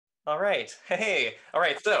All right. Hey. All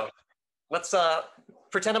right. So let's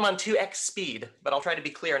pretend I'm on 2x speed, but I'll try to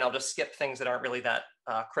be clear and I'll just skip things that aren't really that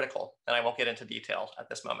critical, and I won't get into detail at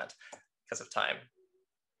this moment because of time.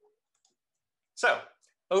 So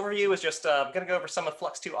overview is just going to go over some of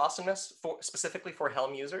Flux 2 awesomeness specifically for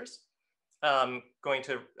Helm users. Going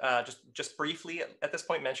to just briefly at this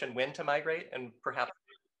point mention when to migrate and perhaps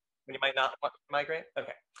when you might not want to migrate.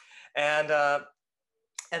 Okay.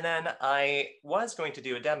 And then I was going to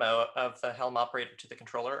do a demo of the Helm Operator to the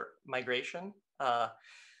controller migration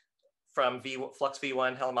from Flux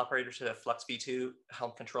v1 Helm Operator to Flux v2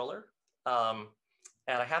 Helm Controller. And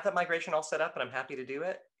I have that migration all set up, and I'm happy to do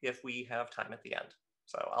it if we have time at the end.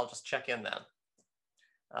 So I'll just check in then.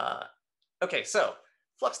 Okay, so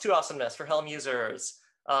Flux 2 awesomeness for Helm users.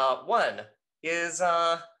 One is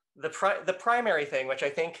the primary thing, which I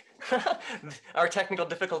think our technical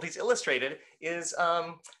difficulties illustrated, is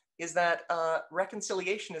that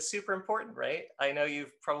reconciliation is super important, right? I know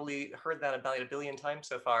you've probably heard that about a billion times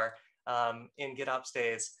so far in GitOps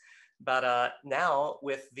days, but now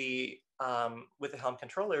with the Helm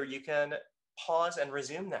controller, you can pause and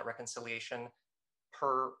resume that reconciliation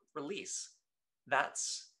per release. That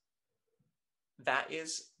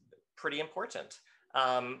is pretty important.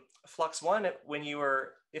 Flux 1,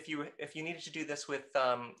 if you needed to do this with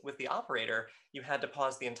the operator, you had to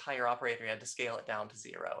pause the entire operator. You had to scale it down to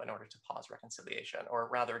 0 in order to pause reconciliation, or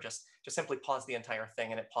rather just simply pause the entire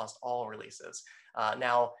thing, and it paused all releases.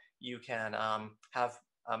 Now you can have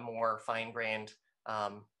a more fine-grained,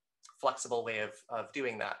 flexible way of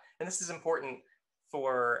doing that. And this is important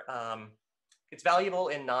for, it's valuable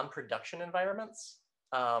in non-production environments.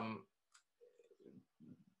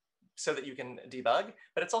 So that you can debug,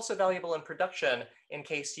 but it's also valuable in production in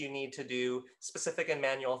case you need to do specific and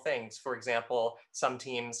manual things. For example, some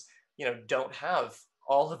teams, don't have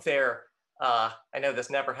all of their, I know this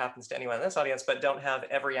never happens to anyone in this audience, but don't have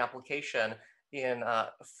every application in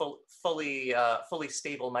fully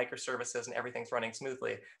stable microservices and everything's running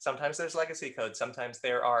smoothly. Sometimes there's legacy code, sometimes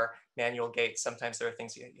there are manual gates, sometimes there are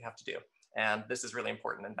things you have to do. And this is really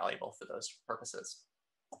important and valuable for those purposes.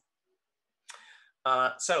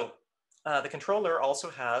 The controller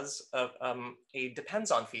also has a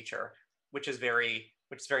depends on feature, which is very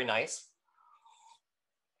nice.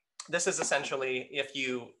 This is essentially if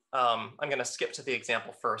you, I'm going to skip to the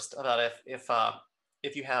example first about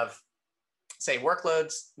if you have, say,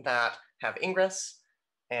 workloads that have ingress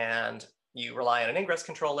and you rely on an ingress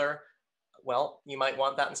controller, well, you might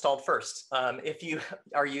want that installed first. If you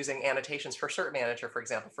are using annotations for Cert Manager, for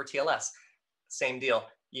example, for TLS, same deal.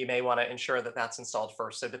 You may want to ensure that that's installed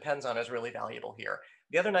first. So depends on is really valuable here.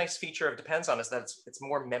 The other nice feature of depends on is that it's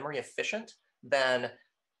more memory efficient than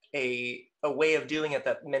a way of doing it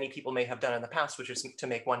that many people may have done in the past, which is to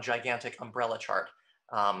make one gigantic umbrella chart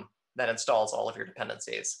that installs all of your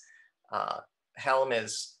dependencies. Helm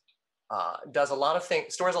does a lot of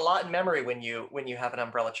things, stores a lot in memory when you have an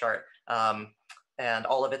umbrella chart and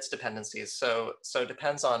all of its dependencies. So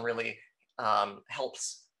depends on really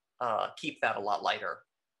helps keep that a lot lighter.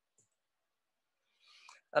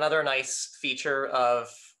 Another nice feature of,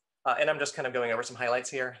 and I'm just kind of going over some highlights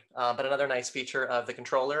here, but another nice feature of the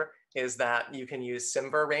controller is that you can use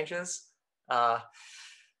Symver ranges.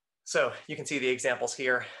 So you can see the examples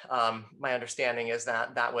here. My understanding is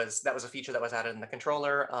that was a feature that was added in the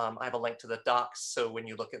controller. I have a link to the docs, so when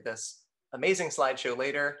you look at this amazing slideshow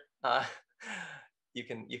later, you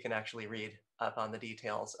can actually read up on the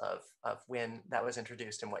details of when that was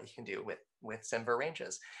introduced and what you can do with Symver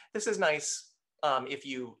ranges. This is nice if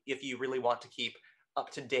you really want to keep up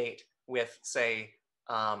to date with, say,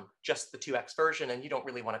 just the 2x version, and you don't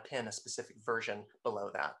really want to pin a specific version below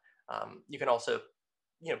that. You can also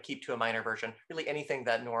keep to a minor version. Really anything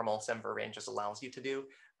that normal Symver ranges allows you to do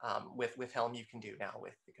with Helm, you can do now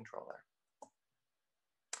with the controller.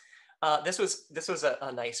 This was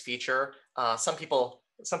a nice feature. Some people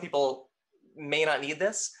may not need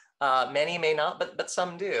this. Many may not, but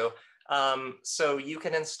some do. So you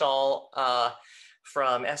can install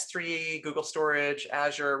from S3, Google Storage,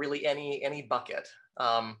 Azure, really any bucket.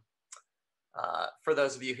 For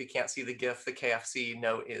those of you who can't see the GIF, the KFC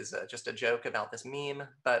note is just a joke about this meme,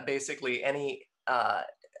 but basically any,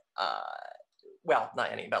 well,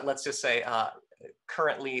 not any, but let's just say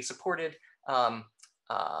currently supported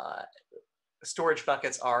storage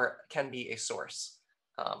buckets can be a source.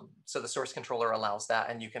 So the source controller allows that,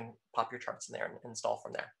 and you can pop your charts in there and install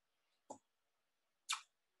from there.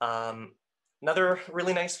 Another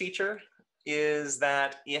really nice feature is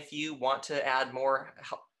that if you want to add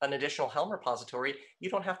an additional Helm repository, you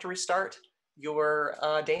don't have to restart your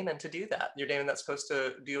daemon to do that. Your daemon that's supposed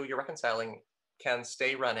to do your reconciling can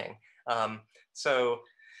stay running.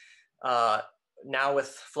 Now with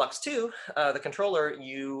Flux 2, the controller,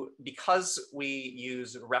 because we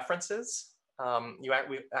use references, we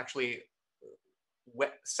actually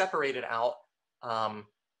separated out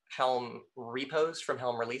Helm repos from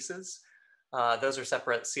Helm releases. Those are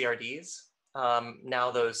separate CRDs.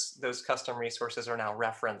 Now those custom resources are now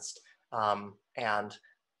referenced, and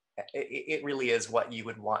it really is what you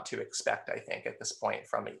would want to expect, I think, at this point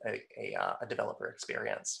from a developer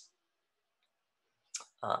experience.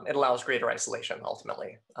 It allows greater isolation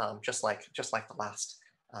ultimately, just like the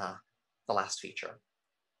last feature.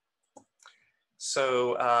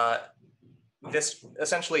 So this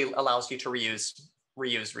essentially allows you to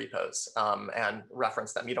reuse repos and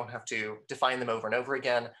reference them. You don't have to define them over and over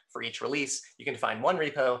again for each release. You can define one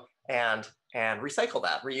repo and recycle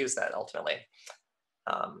that, reuse that ultimately.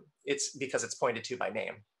 It's because it's pointed to by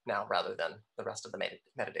name now rather than the rest of the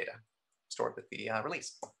metadata stored with the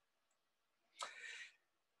release.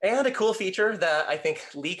 And a cool feature that I think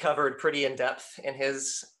Lee covered pretty in depth in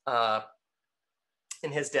his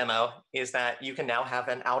demo is that you can now have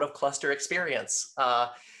an out of cluster experience.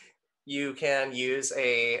 You can use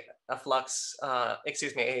a Flux, a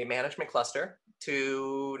management cluster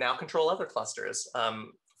to now control other clusters.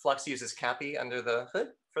 Flux uses CAPI under the hood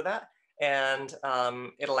for that. And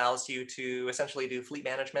it allows you to essentially do fleet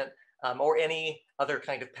management or any other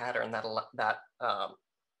kind of pattern that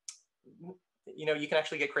you can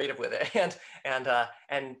actually get creative with it and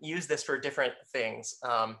use this for different things,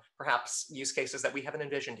 perhaps use cases that we haven't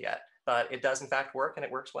envisioned yet, but it does in fact work and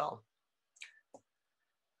it works well.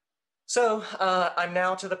 So I'm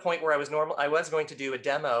now to the point where I was going to do a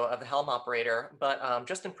demo of the Helm operator, but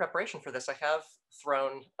just in preparation for this, I have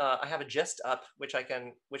a gist up, which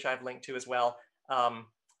I've linked to as well, and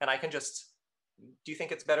I can just. Do you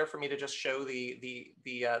think it's better for me to just show the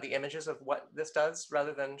images of what this does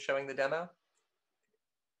rather than showing the demo?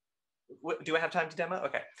 Do I have time to demo?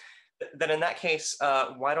 Okay. Then in that case,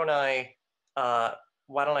 why don't I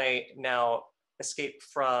now escape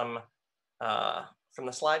from the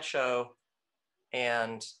slideshow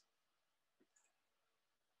and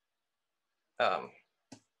go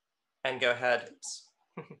ahead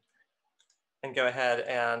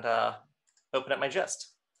and open up my gist.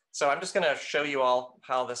 So I'm just going to show you all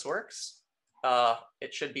how this works.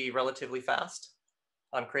 It should be relatively fast.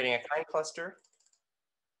 I'm creating a kind cluster.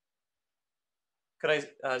 Could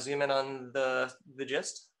I zoom in on the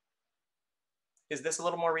gist? Is this a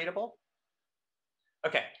little more readable?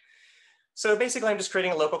 Okay. So basically, I'm just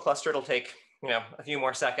creating a local cluster. It'll take a few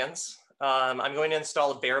more seconds. I'm going to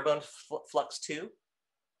install a barebone Flux 2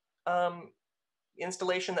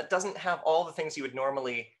 installation that doesn't have all the things you would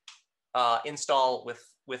normally install with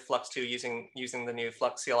Flux 2 using the new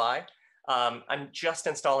Flux CLI. I'm just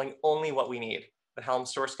installing only what we need: the Helm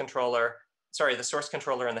source controller, the source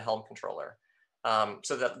controller and the Helm controller.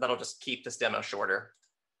 So that'll just keep this demo shorter.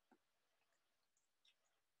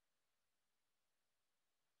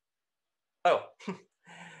 Oh,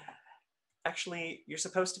 actually, you're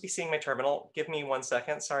supposed to be seeing my terminal. Give me 1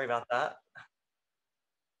 second. Sorry about that.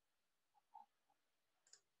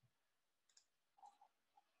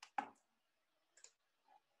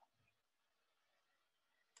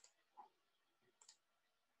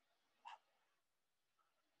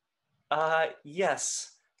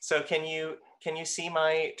 Yes. So can you see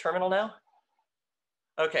my terminal now?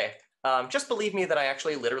 Okay. Just believe me that I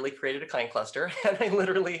actually literally created a client cluster, and I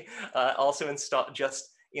literally also installed.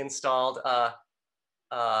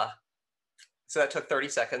 So that took 30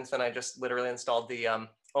 seconds, and I just literally installed the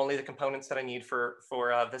only the components that I need for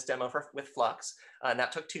this demo with Flux, and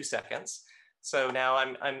that took 2 seconds. So now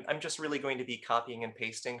I'm just really going to be copying and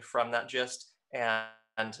pasting from that gist, and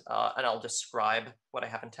I'll describe what I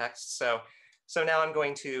have in text. So now I'm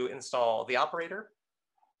going to install the operator.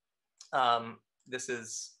 This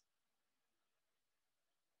is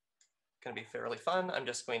going to be fairly fun. I'm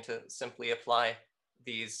just going to simply apply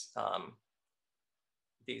the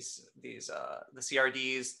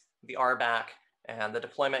CRDs, the RBAC, and the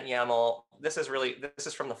deployment YAML. This is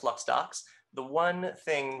from the Flux docs. The one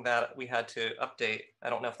thing that we had to update, I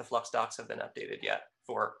don't know if the Flux docs have been updated yet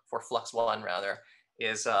for Flux 1 rather,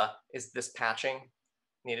 is this patching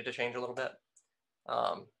needed to change a little bit.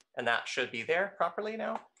 And that should be there properly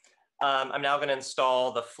now. I'm now going to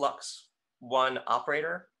install the Flux 1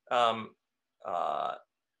 operator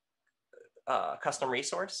custom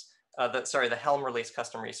resource. The Helm release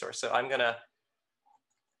custom resource. So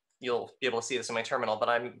you'll be able to see this in my terminal, but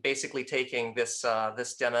I'm basically taking this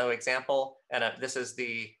this demo example, and this is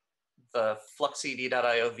the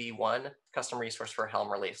fluxcd.io v1 custom resource for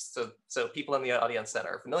Helm release. So people in the audience that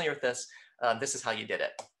are familiar with this this is how you did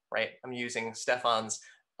it, right? I'm using Stefan's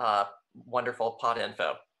wonderful pod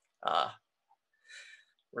info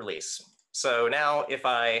release. So now if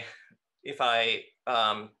I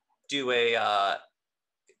do a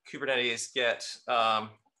Kubernetes get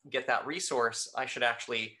that resource, I should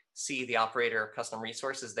actually see the operator custom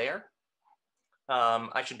resources there.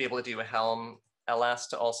 I should be able to do a Helm ls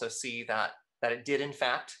to also see that it did in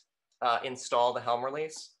fact install the Helm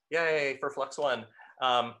release. Yay for Flux 1.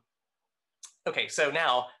 Okay, so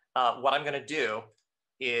now what I'm going to do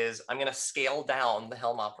is I'm going to scale down the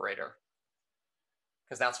Helm operator,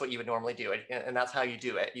 because that's what you would normally do, and that's how you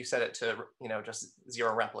do it. You set it to just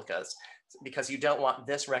 0 replicas, because you don't want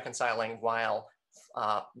this reconciling while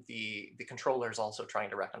the controller is also trying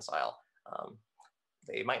to reconcile.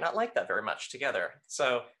 They might not like that very much together.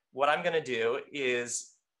 So what I'm going to do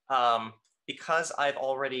is, because I've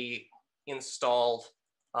already installed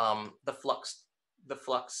the Flux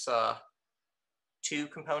 2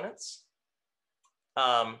 components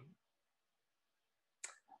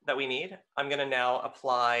that we need, I'm going to now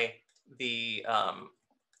apply a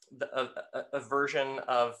version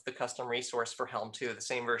of the custom resource for Helm 2, the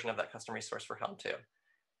same version of that custom resource for Helm 2.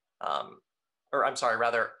 Or I'm sorry,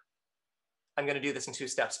 rather, I'm going to do this in 2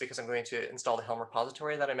 steps, because I'm going to install the Helm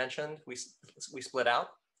repository that I mentioned. We split out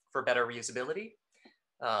for better reusability.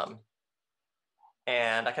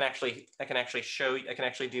 And I can actually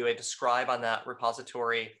do a describe on that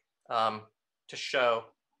repository to show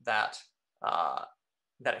that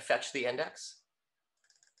that it fetched the index,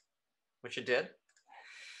 which it did.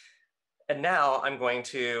 And now I'm going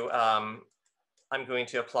to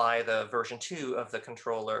apply the version 2 of the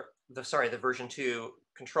controller, the version 2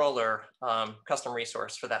 controller custom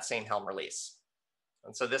resource for that same Helm release.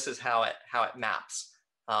 And so this is how it maps.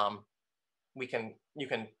 You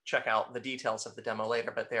can check out the details of the demo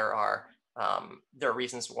later, but there are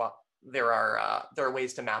reasons why there are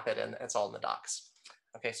ways to map it, and it's all in the docs.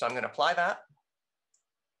 Okay, so I'm going to apply that.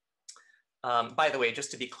 By the way,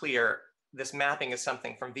 just to be clear, this mapping is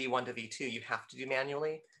something from V1 to V2 you have to do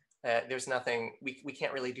manually. There's nothing, we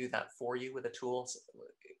can't really do that for you with the tools.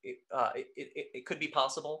 It could be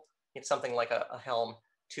possible. It's something like a Helm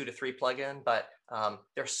 2 to 3 plugin, but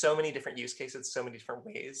there's so many different use cases, so many different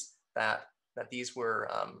ways that these were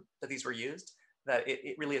used, that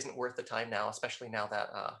it really isn't worth the time now, especially now that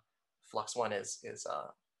Flux 1 is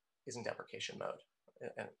in deprecation mode.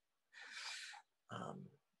 And,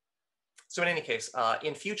 so in any case,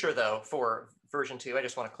 in future though, for version 2, I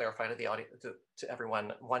just want to clarify to the audience, to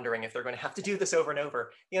everyone wondering if they're going to have to do this over and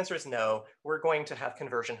over. The answer is no. We're going to have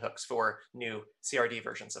conversion hooks for new CRD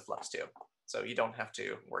versions of Flux 2. So you don't have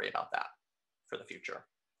to worry about that for the future.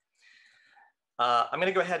 I'm going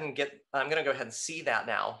to go ahead and see that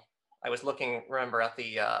now. I was looking, remember, at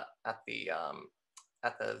the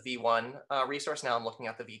V1 resource. Now I'm looking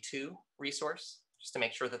at the V2 resource just to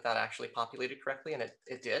make sure that actually populated correctly, and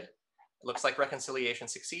it did. It looks like reconciliation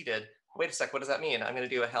succeeded. Wait a sec, what does that mean? I'm going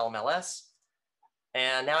to do a Helm ls,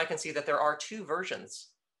 and now I can see that there are 2 versions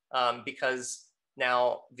because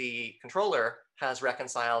now the controller has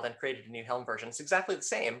reconciled and created a new Helm version. It's exactly the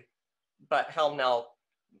same, but Helm now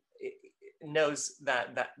knows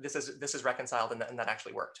that this is reconciled and that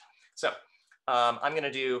actually worked. So I'm going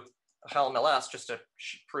to do Helm ls just to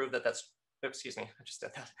prove that that's. Oops, excuse me, I just did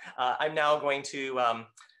that. I'm now going to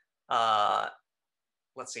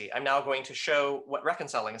let's see. I'm now going to show what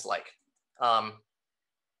reconciling is like.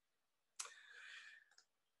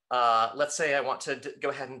 Let's say I want to go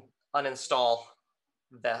ahead and uninstall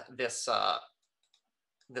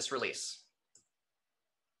this release.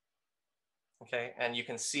 Okay, and you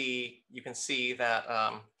can see that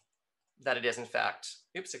that it is in fact.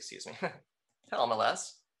 Oops, excuse me. Helm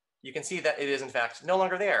ls. You can see that it is in fact no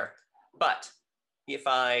longer there. But if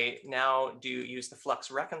I now use the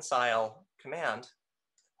Flux reconcile command,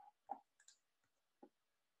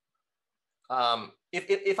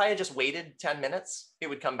 if I had just waited 10 minutes, it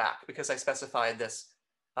would come back because I specified this,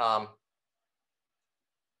 I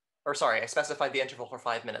specified the interval for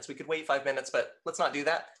 5 minutes. We could wait 5 minutes, but let's not do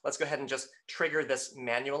that. Let's go ahead and just trigger this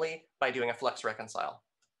manually by doing a Flux reconcile.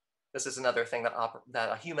 This is another thing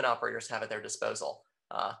that human operators have at their disposal,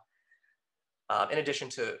 in addition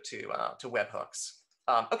to webhooks.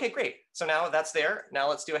 Okay, great. So now that's there. Now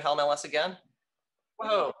let's do a Helm ls again.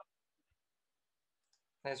 Whoa.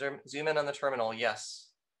 Can I zoom in on the terminal?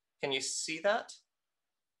 Yes. Can you see that?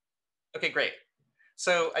 Okay, great.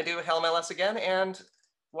 So I do a Helm ls again, and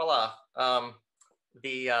voila,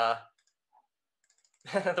 the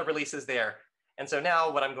release is there. And so now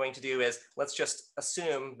what I'm going to do is, let's just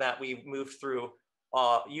assume that we've moved through,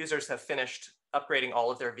 users have finished upgrading all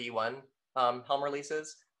of their V1 Helm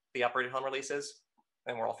releases. the operated Helm releases,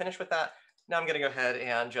 and we're all finished with that. Now I'm going to go ahead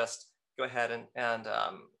and just go ahead and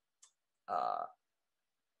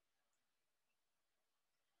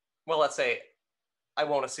well, let's say I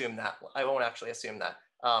won't assume that. I won't actually assume that.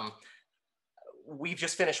 We've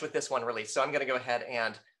just finished with this one release, so I'm going to go ahead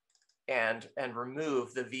and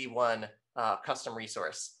remove the v1 custom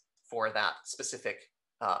resource for that specific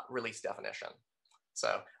release definition.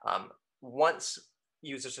 So once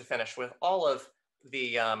users are finished with all of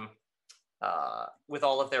the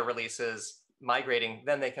their releases migrating,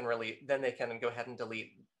 then they can go ahead and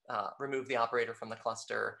delete, remove the operator from the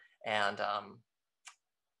cluster, and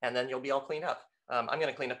then you'll be all cleaned up. I'm going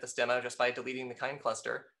to clean up this demo just by deleting the kind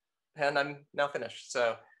cluster, and I'm now finished.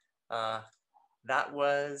 So that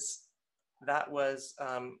was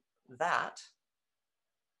that.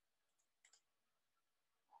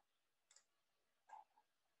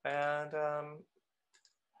 And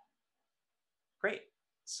great.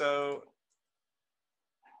 So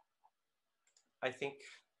I think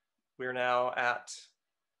we're now at,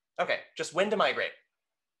 okay, just when to migrate.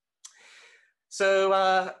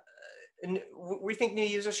 So we think new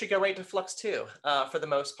users should go right to Flux 2 for the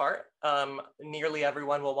most part. Nearly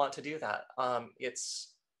everyone will want to do that.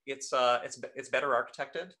 It's better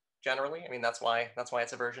architected generally. I mean, that's why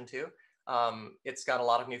it's a version 2. It's got a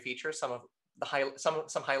lot of new features, some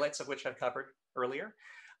highlights of which I've covered earlier.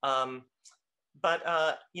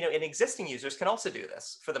 But you know, existing users can also do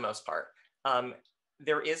this for the most part.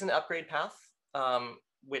 There is an upgrade path,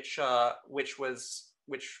 which I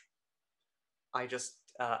just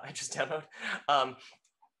demoed.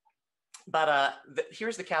 But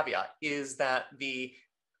here's the caveat: is that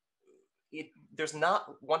there's not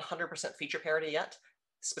 100% feature parity yet,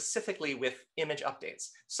 specifically with image updates.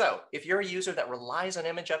 So if you're a user that relies on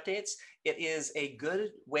image updates, it is a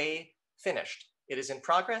good way finished. It is in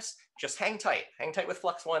progress. Just hang tight with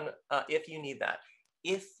Flux 1 if you need that.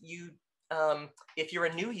 If you're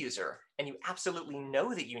a new user and you absolutely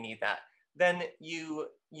know that you need that, then you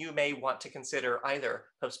may want to consider either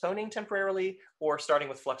postponing temporarily or starting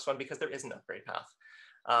with Flux 1 because there is an upgrade path.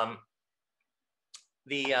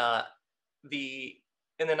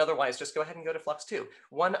 And then otherwise, just go ahead and go to Flux 2.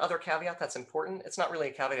 One other caveat that's important, it's not really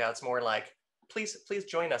a caveat, it's more like, please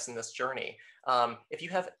join us in this journey. If you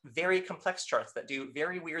have very complex charts that do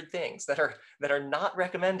very weird things that are not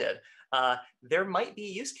recommended, there might be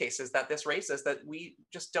use cases that this raises that we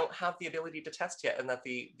just don't have the ability to test yet, and that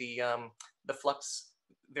the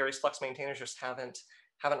various Flux maintainers just haven't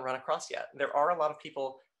run across yet. There are a lot of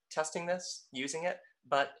people testing this, using it,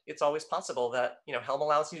 but it's always possible that Helm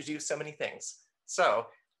allows you to do so many things. So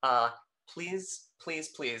please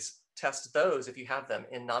test those if you have them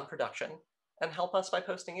in non-production, and help us by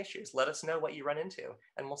posting issues. Let us know what you run into,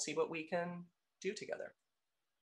 and we'll see what we can do together.